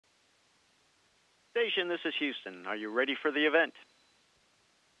Station, this is Houston. Are you ready for the event?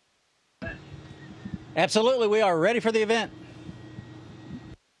 Absolutely, we are ready for the event.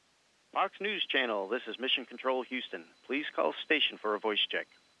 Fox News Channel, this is Mission Control Houston. Please call station for a voice check.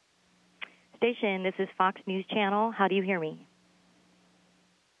 Station, this is Fox News Channel. How do you hear me?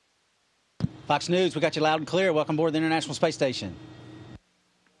 Fox News, we got you loud and clear. Welcome aboard the International Space Station.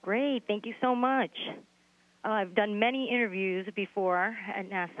 Great, thank you so much. I've done many interviews before at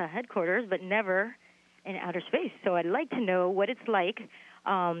NASA headquarters, but never in outer space. So I'd like to know what it's like,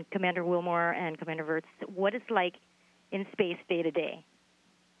 Commander Wilmore and Commander Virts, what it's like in space day to day.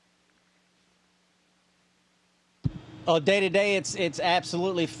 Oh, day to day, it's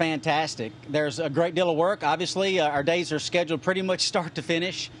absolutely fantastic. There's a great deal of work. Obviously, our days are scheduled pretty much start to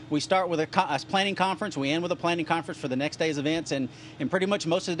finish. We start with a planning conference. We end with a planning conference for the next day's events, and pretty much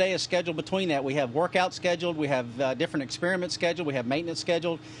most of the day is scheduled between that. We have workouts scheduled. We have different experiments scheduled. We have maintenance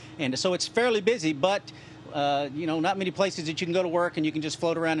scheduled, and so it's fairly busy. But not many places that you can go to work and you can just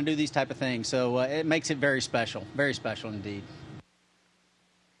float around and do these type of things. So it makes it very special indeed.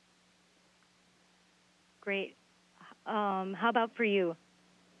 Great. How about for you,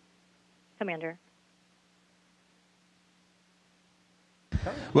 Commander?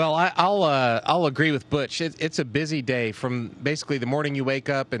 Well, I'll agree with Butch. It's a busy day from basically the morning you wake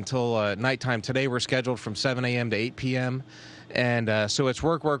up until nighttime. Today we're scheduled from 7 a.m. to 8 p.m. And so it's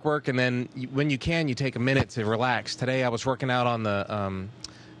work, and then when you can, you take a minute to relax. Today I was working out on the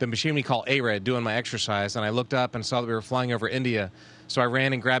machine we call ARED, doing my exercise, and I looked up and saw that we were flying over India. So I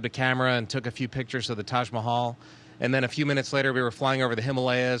ran and grabbed a camera and took a few pictures of the Taj Mahal. And then a few minutes later, we were flying over the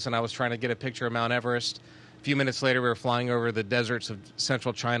Himalayas, and I was trying to get a picture of Mount Everest. A few minutes later, we were flying over the deserts of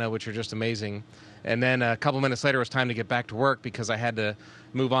central China, which are just amazing. And then a couple minutes later, it was time to get back to work because I had to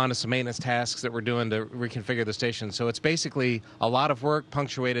move on to some maintenance tasks that we're doing to reconfigure the station. So it's basically a lot of work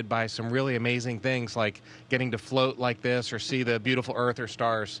punctuated by some really amazing things like getting to float like this or see the beautiful Earth or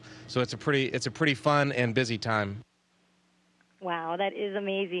stars. So it's a pretty fun and busy time. Wow, that is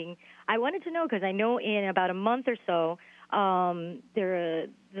amazing. I wanted to know because I know in about a month or so, the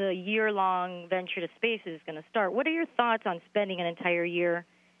year-long venture to space is going to start. What are your thoughts on spending an entire year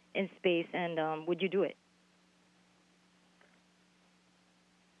in space, and would you do it?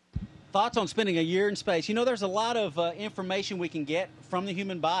 Thoughts on spending a year in space? There's a lot of information we can get from the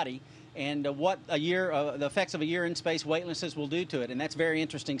human body and what the effects of a year in space weightlessness will do to it. And that's very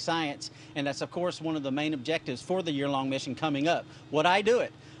interesting science. And that's, of course, one of the main objectives for the year-long mission coming up. Would I do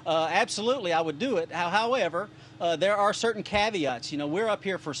it? Absolutely, I would do it. However, there are certain caveats. We're up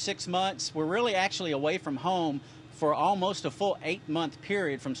here for 6 months. We're really actually away from home for almost a full 8-month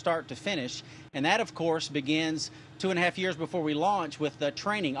period from start to finish. And that, of course, begins 2.5 years before we launch with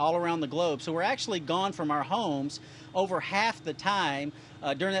training all around the globe. So we're actually gone from our homes over half the time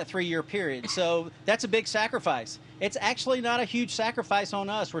during that 3-year period. So that's a big sacrifice. It's actually not a huge sacrifice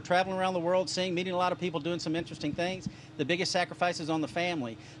on us. We're traveling around the world, meeting a lot of people, doing some interesting things. The biggest sacrifice is on the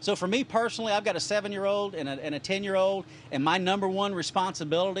family. So for me personally, I've got a 7-year-old and a 10-year-old, and my number one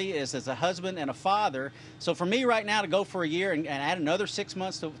responsibility is as a husband and a father. So for me right now to go for a year and add another 6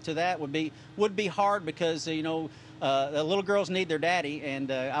 months to that would be hard because the little girls need their daddy,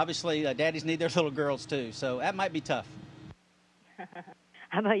 and obviously daddies need their little girls too. So that might be tough.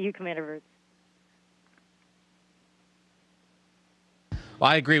 How about you, Commander Virts? Well,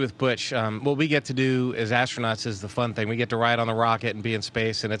 I agree with Butch. What we get to do as astronauts is the fun thing. We get to ride on the rocket and be in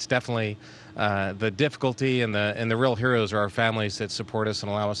space, and it's definitely the difficulty, and the real heroes are our families that support us and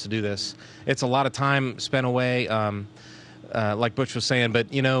allow us to do this. It's a lot of time spent away, like Butch was saying, but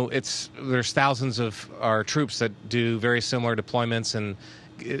there's thousands of our troops that do very similar deployments and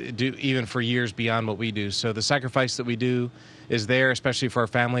do even for years beyond what we do. So the sacrifice that we do is there, especially for our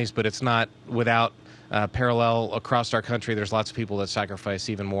families, but it's not without parallel across our country. There's lots of people that sacrifice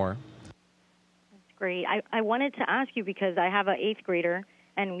even more. That's great. I wanted to ask you because I have an 8th grader,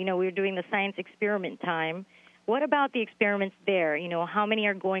 and we were doing the science experiment time. What about the experiments there? How many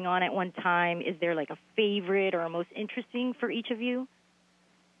are going on at one time? Is there like a favorite or a most interesting for each of you?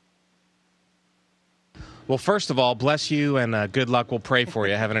 Well, first of all, bless you and good luck. We'll pray for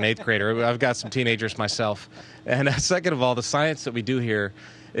you having an 8th grader. I've got some teenagers myself. And second of all, the science that we do here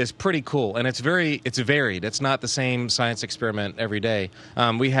is pretty cool, and it's varied. It's not the same science experiment every day.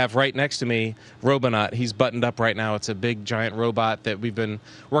 We have right next to me Robonaut. He's buttoned up right now. It's a big giant robot that we've been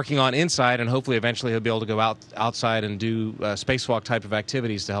working on inside, and hopefully eventually he'll be able to go outside and do spacewalk type of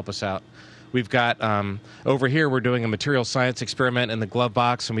activities to help us out. We've got over here, we're doing a material science experiment in the glove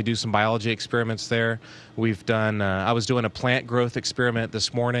box, and we do some biology experiments there. We've done, I was doing a plant growth experiment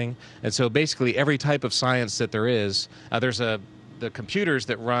this morning. And so basically every type of science that there is, there's the computers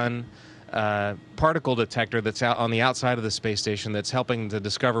that run particle detector that's out on the outside of the space station that's helping to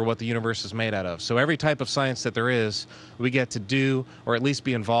discover what the universe is made out of. So every type of science that there is, we get to do or at least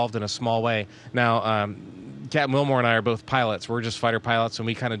be involved in a small way. Now, Captain Wilmore and I are both pilots. We're just fighter pilots, and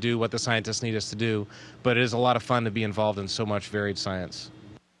we kind of do what the scientists need us to do. But it is a lot of fun to be involved in so much varied science.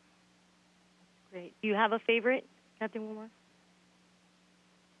 Great. Do you have a favorite, Captain Wilmore?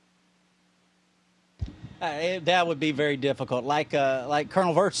 That would be very difficult. Like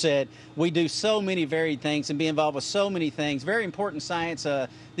Colonel Virts said, we do so many varied things and be involved with so many things. Very important science.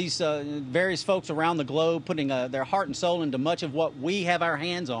 These various folks around the globe putting their heart and soul into much of what we have our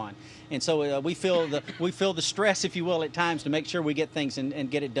hands on, and so we feel the stress, if you will, at times to make sure we get things and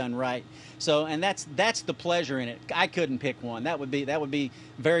get it done right. So, and that's the pleasure in it. I couldn't pick one. That would be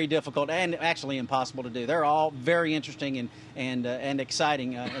very difficult and actually impossible to do. They're all very interesting and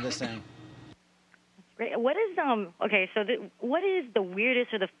exciting the same. Great. What is okay? So what is the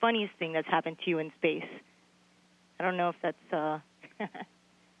weirdest or the funniest thing that's happened to you in space? I don't know if that's.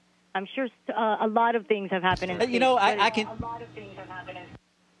 I'm sure a lot of things have happened in space. You know, I can. A lot of things have happened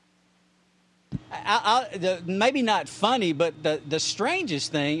in. Maybe not funny, but the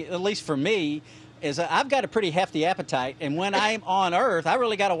strangest thing, at least for me, is I've got a pretty hefty appetite, and when I'm on Earth, I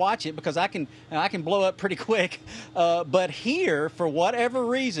really got to watch it because I can blow up pretty quick. But here, for whatever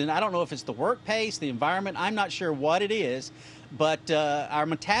reason, I don't know if it's the work pace, the environment, I'm not sure what it is, but our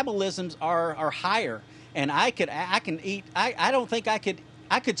metabolisms are higher, and I can eat. I don't think I could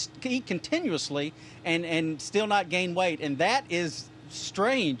eat continuously and still not gain weight, and that is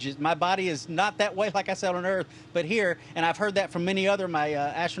strange. My body is not that way, like I said, on Earth, but here, and I've heard that from many other my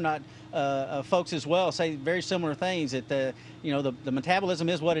astronaut folks as well, say very similar things, that the metabolism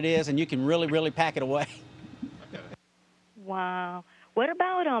is what it is, and you can really pack it away. Wow. What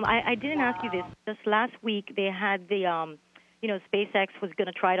about I didn't ask you this. Just last week they had the SpaceX was going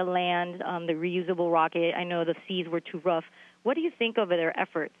to try to land the reusable rocket. I know the seas were too rough. What do you think of their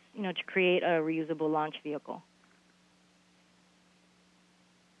efforts, to create a reusable launch vehicle?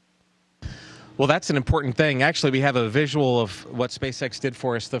 Well, that's an important thing. Actually, we have a visual of what SpaceX did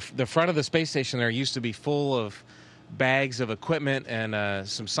for us. The front of the space station there used to be full of bags of equipment and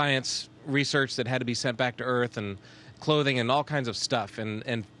some science research that had to be sent back to Earth, and clothing and all kinds of stuff.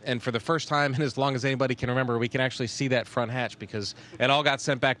 And for the first time, and as long as anybody can remember, we can actually see that front hatch because it all got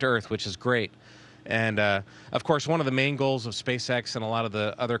sent back to Earth, which is great. And, of course, one of the main goals of SpaceX and a lot of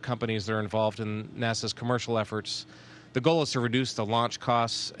the other companies that are involved in NASA's commercial efforts, the goal is to reduce the launch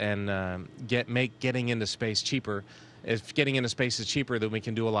costs and make getting into space cheaper. If getting into space is cheaper, then we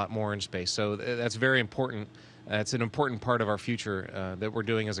can do a lot more in space. So that's very important. It's an important part of our future that we're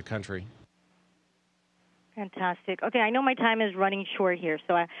doing as a country. Fantastic. Okay, I know my time is running short here,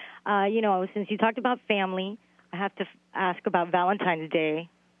 so since you talked about family, I have to ask about Valentine's Day.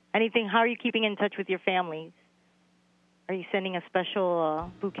 How are you keeping in touch with your families? Are you sending a special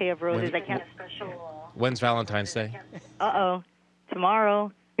bouquet of roses? When's Valentine's Day?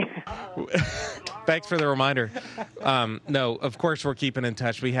 Tomorrow. Thanks for the reminder. No, of course we're keeping in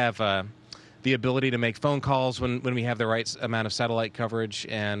touch. We have the ability to make phone calls when we have the right amount of satellite coverage,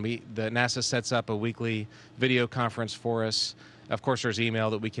 and the NASA sets up a weekly video conference for us. Of course, there's email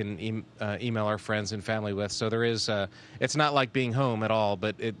that we can email our friends and family with. So there is. It's not like being home at all,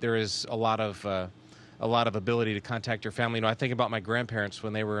 but there is a lot of ability to contact your family. I think about my grandparents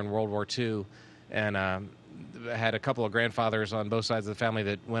when they were in World War II, and I had a couple of grandfathers on both sides of the family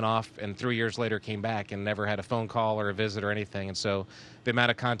that went off and 3 years later came back and never had a phone call or a visit or anything. And so the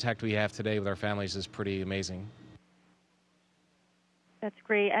amount of contact we have today with our families is pretty amazing. That's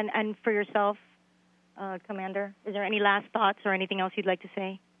great. And for yourself, Commander, is there any last thoughts or anything else you'd like to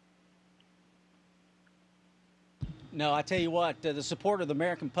say? No, I tell you what, the support of the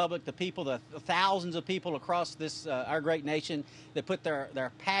American public, the people, the thousands of people across this our great nation that put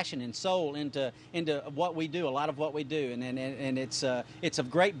their passion and soul into what we do, a lot of what we do, and it's of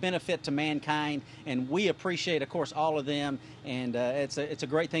great benefit to mankind, and we appreciate, of course, all of them, and it's a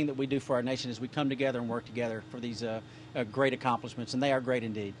great thing that we do for our nation as we come together and work together for these great accomplishments, and they are great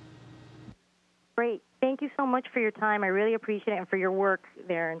indeed. Great. Thank you so much for your time. I really appreciate it, and for your work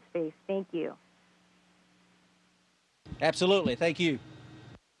there in space. Thank you. Absolutely. Thank you.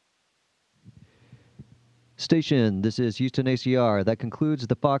 Station, this is Houston ACR. That concludes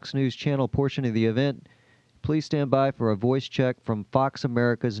the Fox News Channel portion of the event. Please stand by for a voice check from Fox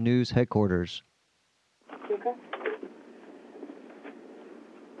America's News headquarters. Okay.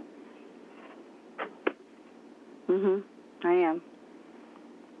 I am.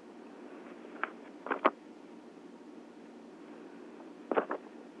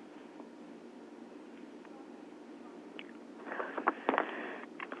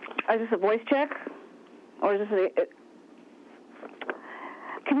 this a voice check? Or is this a...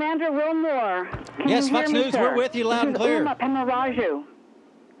 Commander Wilmore, can yes, you hear Fox me, News, sir? we're with you loud and clear. This is Uma Pemaraju.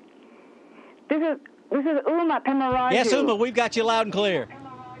 This is Uma Pemaraju. Yes, Uma, we've got you loud and clear.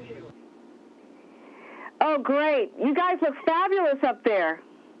 Oh, great. You guys look fabulous up there.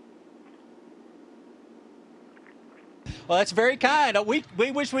 Well, that's very kind.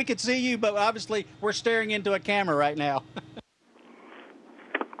 We wish we could see you, but obviously we're staring into a camera right now.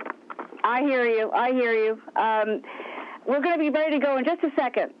 I hear you. I hear you. We're going to be ready to go in just a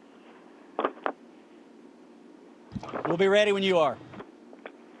second. We'll be ready when you are.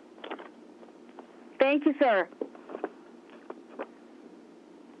 Thank you, sir.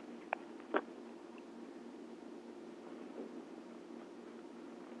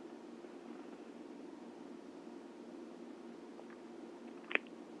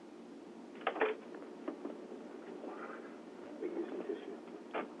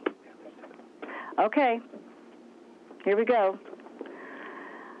 Okay. Here we go.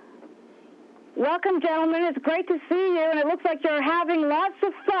 Welcome, gentlemen. It's great to see you, and it looks like you're having lots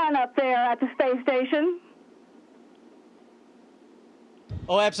of fun up there at the space station.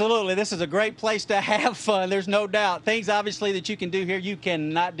 Oh, absolutely. This is a great place to have fun. There's no doubt. Things, obviously, that you can do here, you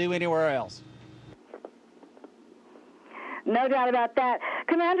cannot do anywhere else. No doubt about that.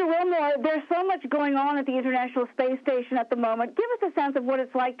 Commander Wilmore, there's so much going on at the International Space Station at the moment. Give us a sense of what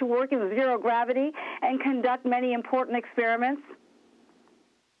it's like to work in zero gravity and conduct many important experiments.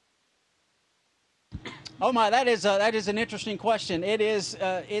 Oh my, that is an interesting question.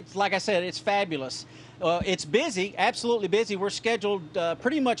 It's like I said, it's fabulous. It's busy, absolutely busy. We're scheduled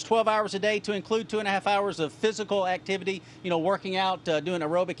pretty much 12 hours a day to include 2.5 hours of physical activity, working out, doing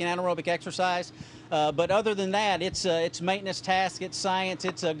aerobic and anaerobic exercise. But other than that, it's maintenance tasks, it's science,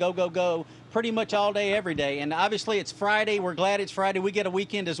 it's a go, go, go pretty much all day, every day. And obviously it's Friday. We're glad it's Friday. We get a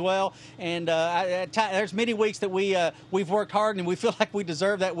weekend as well. And there's many weeks that we've worked hard and we feel like we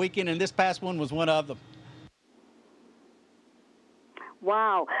deserve that weekend. And this past one was one of them.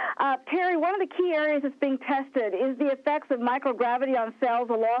 Wow. Terry, one of the key areas that's being tested is the effects of microgravity on cells,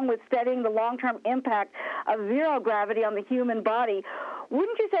 along with studying the long-term impact of zero gravity on the human body.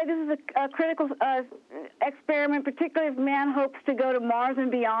 Wouldn't you say this is a critical experiment, particularly if man hopes to go to Mars and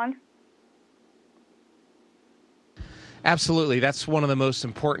beyond? Absolutely. That's one of the most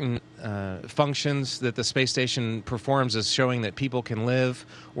important functions that the space station performs, is showing that people can live,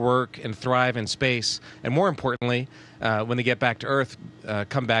 work, and thrive in space. And more importantly, when they get back to Earth,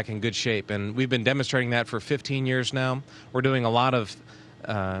 come back in good shape. And we've been demonstrating that for 15 years now. We're doing a lot of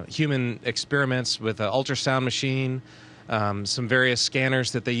human experiments with an ultrasound machine, some various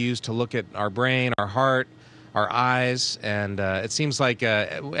scanners that they use to look at our brain, our heart, our eyes. And it seems like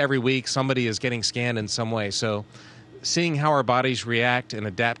every week somebody is getting scanned in some way. So seeing how our bodies react and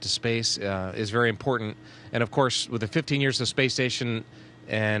adapt to space is very important. And of course, with the 15 years of space station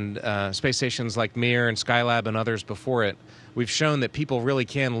and space stations like Mir and Skylab and others before it, we've shown that people really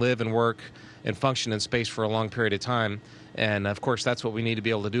can live and work and function in space for a long period of time. And of course, that's what we need to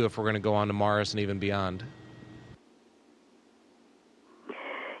be able to do if we're going to go on to Mars and even beyond.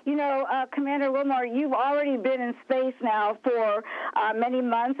 Commander Wilmore, you've already been in space now for many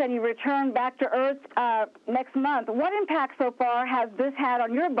months, and you return back to Earth next month. What impact so far has this had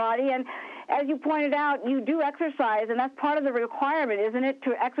on your body? And as you pointed out, you do exercise, and that's part of the requirement, isn't it,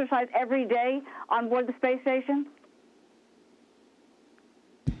 to exercise every day on board the space station?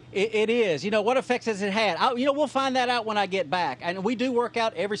 It is. What effects has it had? We'll find that out when I get back. And we do work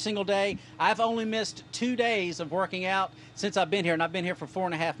out every single day. I've only missed 2 days of working out since I've been here, and I've been here for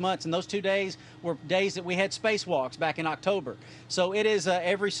 4.5 months. And those 2 days were days that we had spacewalks back in October. So it is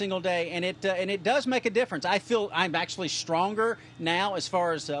every single day, and it does make a difference. I feel I'm actually stronger now as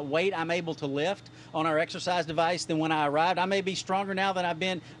far as weight I'm able to lift on our exercise device than when I arrived. I may be stronger now than I've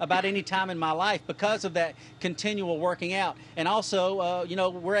been about any time in my life because of that continual working out. And also,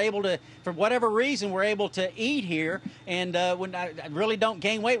 we're able to, for whatever reason, we're able to eat here. And when I really don't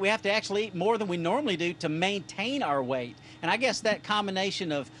gain weight, we have to actually eat more than we normally do to maintain our weight. And I guess that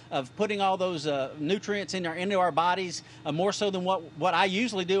combination of putting all those nutrients into our bodies, more so than what I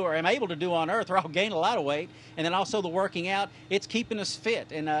usually do or am able to do on Earth, or I'll gain a lot of weight, and then also the working out, it's keeping us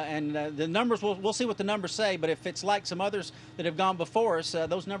fit. And the numbers, we'll see what the numbers say, but if it's like some others that have gone before us,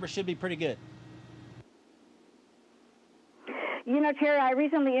 those numbers should be pretty good. Terry, I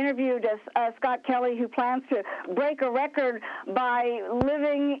recently interviewed Scott Kelly, who plans to break a record by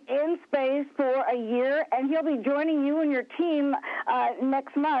living in space for a year, and he'll be joining you and your team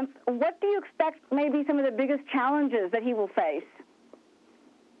next month. What do you expect may be some of the biggest challenges that he will face?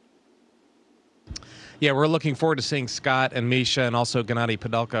 Yeah, we're looking forward to seeing Scott and Misha and also Gennady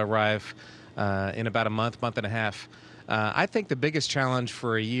Padelka arrive in about a month and a half. I think the biggest challenge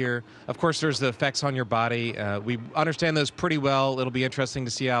for a year, of course, there's the effects on your body. We understand those pretty well. It'll be interesting to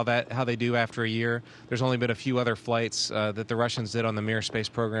see how they do after a year. There's only been a few other flights that the Russians did on the Mir space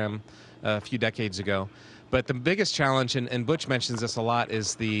program a few decades ago. But the biggest challenge, and Butch mentions this a lot,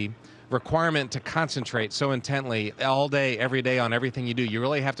 is the requirement to concentrate so intently all day, every day on everything you do. You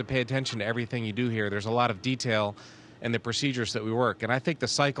really have to pay attention to everything you do here. There's a lot of detail in the procedures that we work. And I think the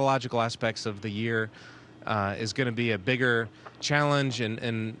psychological aspects of the year is going to be a bigger challenge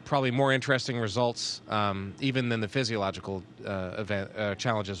and probably more interesting results even than the physiological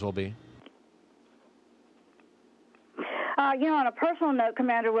challenges will be. On a personal note,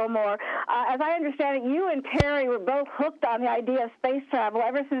 Commander Wilmore, as I understand it, you and Terry were both hooked on the idea of space travel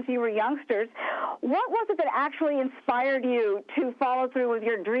ever since you were youngsters. What was it that actually inspired you to follow through with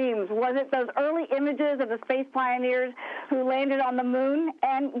your dreams? Was it those early images of the space pioneers who landed on the moon?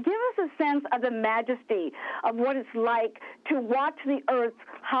 And give us a sense of the majesty of what it's like to watch the Earth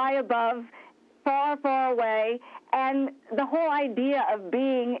high above, far, far away, and the whole idea of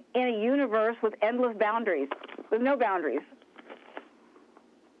being in a universe with endless boundaries, with no boundaries.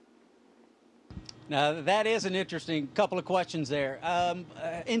 Now, that is an interesting couple of questions there.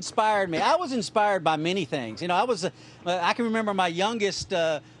 Inspired me. I was inspired by many things. I can remember my youngest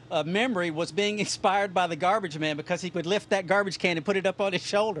memory was being inspired by the garbage man because he would lift that garbage can and put it up on his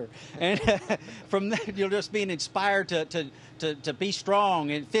shoulder. And from that, you're just being inspired to be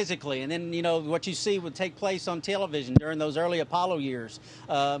strong and physically. And then, what you see would take place on television during those early Apollo years.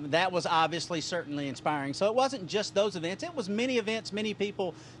 That was obviously certainly inspiring. So it wasn't just those events. It was many events, many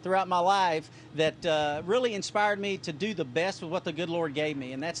people throughout my life that really inspired me to do the best with what the good Lord gave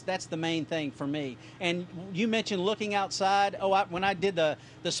me. And that's the main thing for me. And you mentioned looking outside. When I did the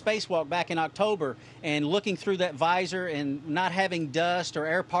spacewalk back in October and looking through that visor and not having dust or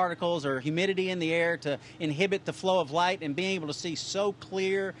air particles or humidity in the air to inhibit the flow of light and being able to see so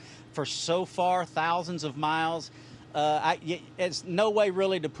clear for so far, thousands of miles. It's no way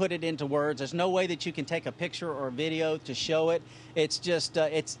really to put it into words. There's no way that you can take a picture or a video to show it. It's just,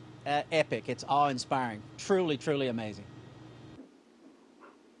 it's epic. It's awe-inspiring. Truly, truly amazing.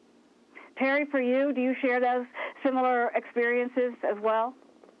 Terry, for you, do you share those similar experiences as well?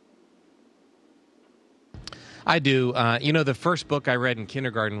 I do. The first book I read in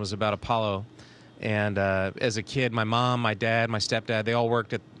kindergarten was about Apollo. And as a kid, my mom, my dad, my stepdad, they all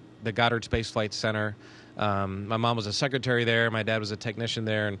worked at the Goddard Space Flight Center. My mom was a secretary there. My dad was a technician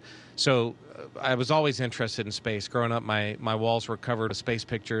there. And so I was always interested in space. Growing up, my walls were covered with space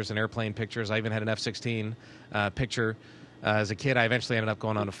pictures and airplane pictures. I even had an F-16 picture. As a kid, I eventually ended up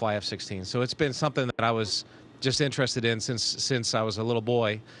going on to fly F-16. So it's been something that I was just interested in since I was a little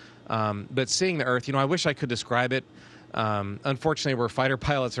boy. But seeing the Earth, I wish I could describe it. Unfortunately, we're fighter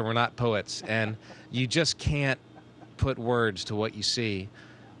pilots and we're not poets, and you just can't put words to what you see.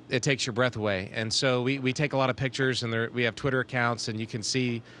 It takes your breath away. And so we take a lot of pictures, and we have Twitter accounts, and you can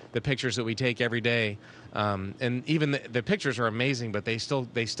see the pictures that we take every day. And even the pictures are amazing, but they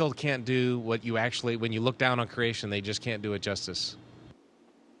still can't do what you actually, when you look down on creation, they just can't do it justice.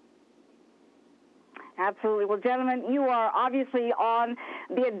 Absolutely. Well, gentlemen, you are obviously on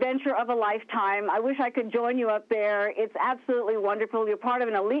the adventure of a lifetime. I wish I could join you up there. It's absolutely wonderful. You're part of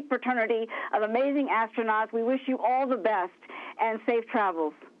an elite fraternity of amazing astronauts. We wish you all the best and safe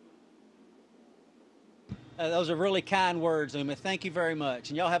travels. Those are really kind words, Uma. Thank you very much.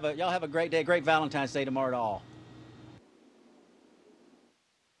 And y'all have a great day, great Valentine's Day tomorrow to all.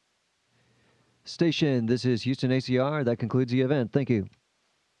 Station, this is Houston ACR. That concludes the event. Thank you.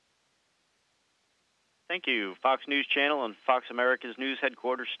 Thank you, Fox News Channel and Fox America's News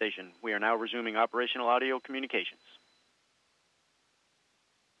Headquarters Station. We are now resuming operational audio communications.